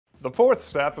The fourth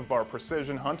step of our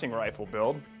precision hunting rifle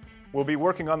build will be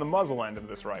working on the muzzle end of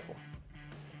this rifle.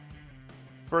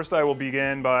 First, I will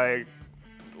begin by,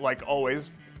 like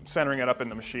always, centering it up in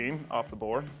the machine off the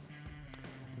bore.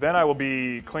 Then I will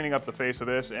be cleaning up the face of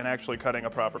this and actually cutting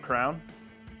a proper crown.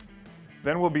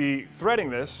 Then we'll be threading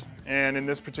this, and in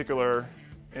this particular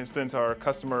instance, our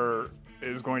customer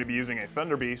is going to be using a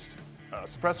Thunder Beast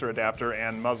suppressor adapter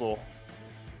and muzzle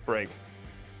brake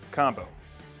combo.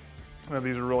 Now,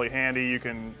 these are really handy. You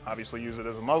can obviously use it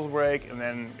as a muzzle brake, and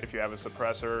then if you have a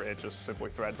suppressor, it just simply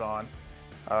threads on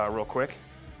real quick.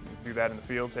 You can do that in the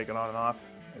field, take it on and off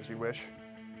as you wish.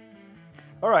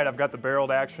 All right, I've got the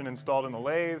barreled action installed in the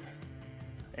lathe,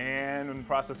 and in the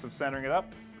process of centering it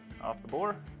up off the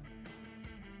bore.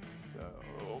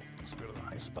 So let's go to the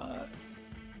high spot.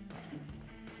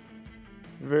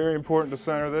 Very important to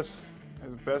center this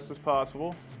as best as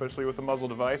possible, especially with a muzzle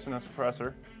device and a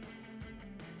suppressor.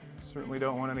 Certainly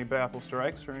don't want any baffle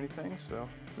strikes or anything, so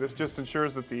this just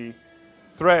ensures that the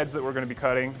threads that we're going to be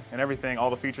cutting and everything, all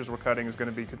the features we're cutting, is going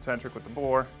to be concentric with the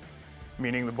bore,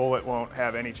 meaning the bullet won't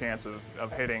have any chance of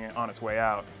hitting on its way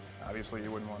out. Obviously, you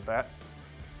wouldn't want that.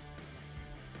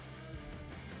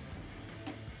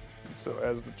 And so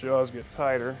as the jaws get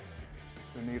tighter,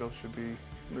 the needle should be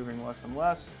moving less and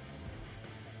less.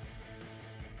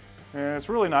 And it's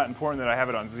really not important that I have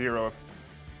it on 0.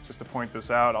 Just to point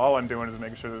this out, all I'm doing is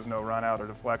making sure there's no run out or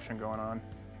deflection going on,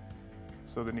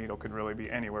 so the needle could really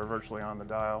be anywhere virtually on the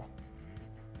dial.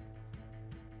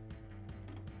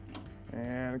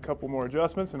 And a couple more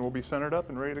adjustments and we'll be centered up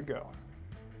and ready to go.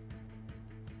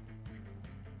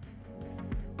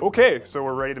 Okay, so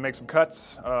we're ready to make some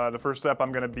cuts. The first step,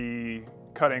 I'm going to be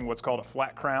cutting what's called a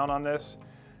flat crown on this.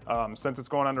 Since it's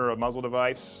going under a muzzle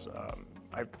device,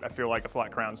 I feel like a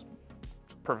flat crown's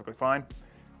perfectly fine.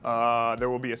 There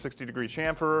will be a 60-degree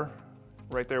chamfer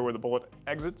right there where the bullet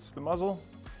exits the muzzle.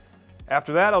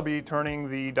 After that, I'll be turning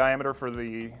the diameter for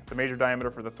the major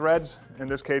diameter for the threads. In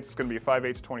this case, it's going to be a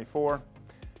 5/8 24.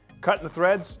 Cutting the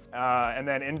threads and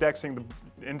then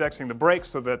indexing the break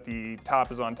so that the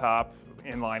top is on top,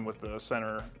 in line with the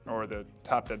center, or the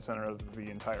top dead center of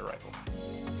the entire rifle.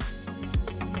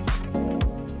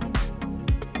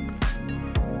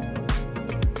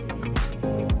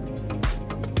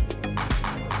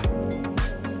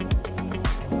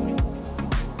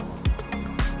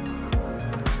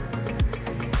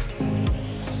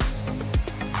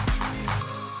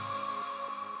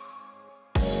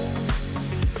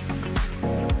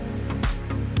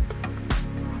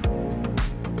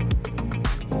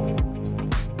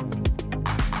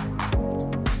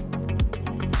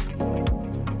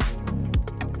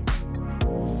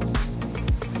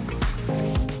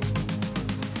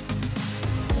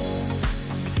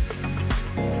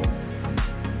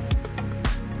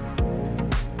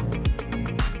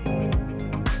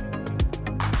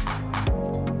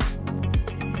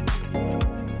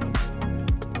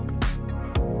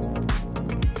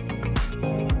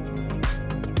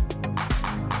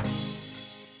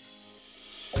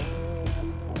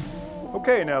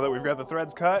 Okay, now that we've got the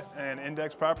threads cut and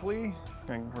indexed properly,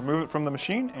 I can remove it from the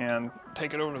machine and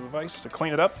take it over to the vise to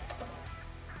clean it up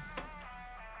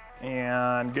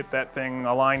and get that thing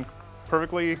aligned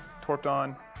perfectly, torqued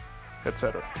on,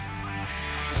 etc.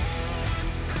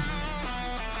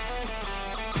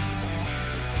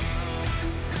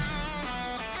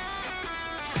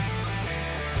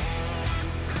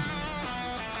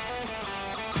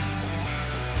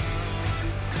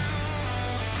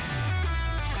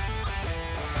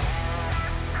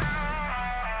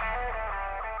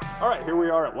 All right, here we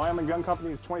are at Wyoming Gun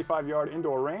Company's 25-yard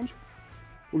indoor range.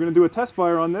 We're going to do a test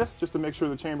fire on this just to make sure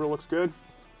the chamber looks good.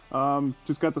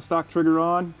 Just got the stock trigger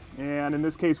on, and in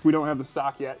this case we don't have the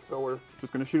stock yet, so we're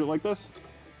just going to shoot it like this.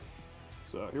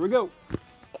 So here we go.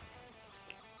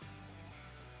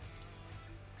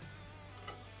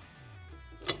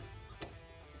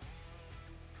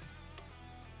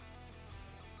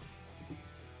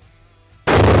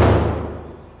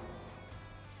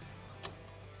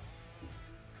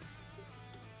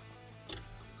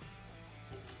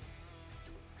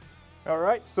 All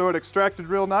right, so it extracted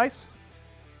real nice.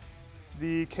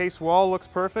 The case wall looks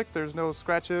perfect. There's no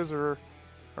scratches or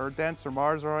dents or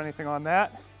mars or anything on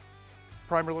that.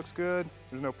 Primer looks good.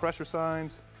 There's no pressure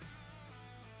signs.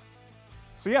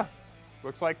 So yeah,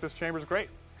 looks like this chamber's great.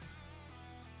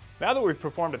 Now that we've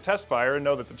performed a test fire and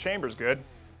know that the chamber's good,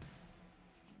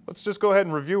 let's just go ahead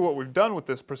and review what we've done with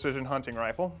this precision hunting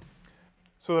rifle.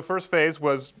 So the first phase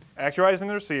was accurizing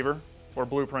the receiver, or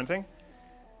blueprinting.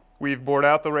 We've bored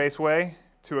out the raceway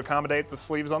to accommodate the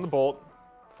sleeves on the bolt,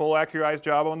 full accurized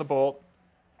job on the bolt.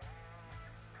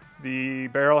 The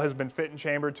barrel has been fit and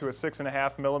chambered to a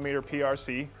 6.5mm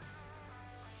PRC.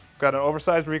 Got an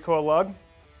oversized recoil lug.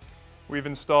 We've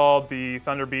installed the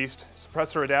Thunder Beast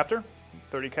suppressor adapter,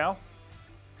 30 cal.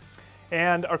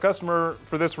 And our customer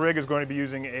for this rig is going to be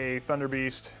using a Thunder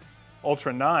Beast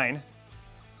Ultra 9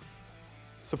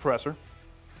 suppressor.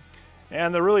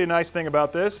 And the really nice thing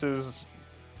about this is,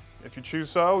 if you choose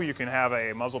so, you can have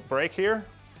a muzzle brake here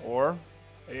or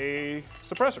a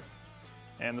suppressor.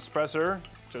 And the suppressor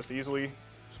just easily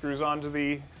screws onto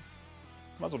the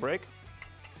muzzle brake.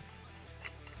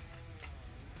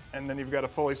 And then you've got a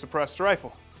fully suppressed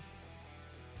rifle.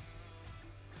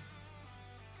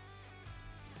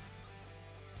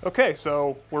 Okay,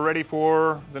 so we're ready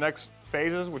for the next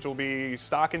phases, which will be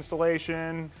stock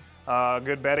installation,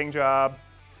 good bedding job,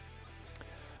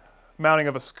 mounting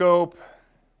of a scope,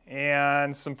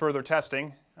 and some further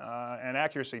testing and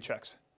accuracy checks.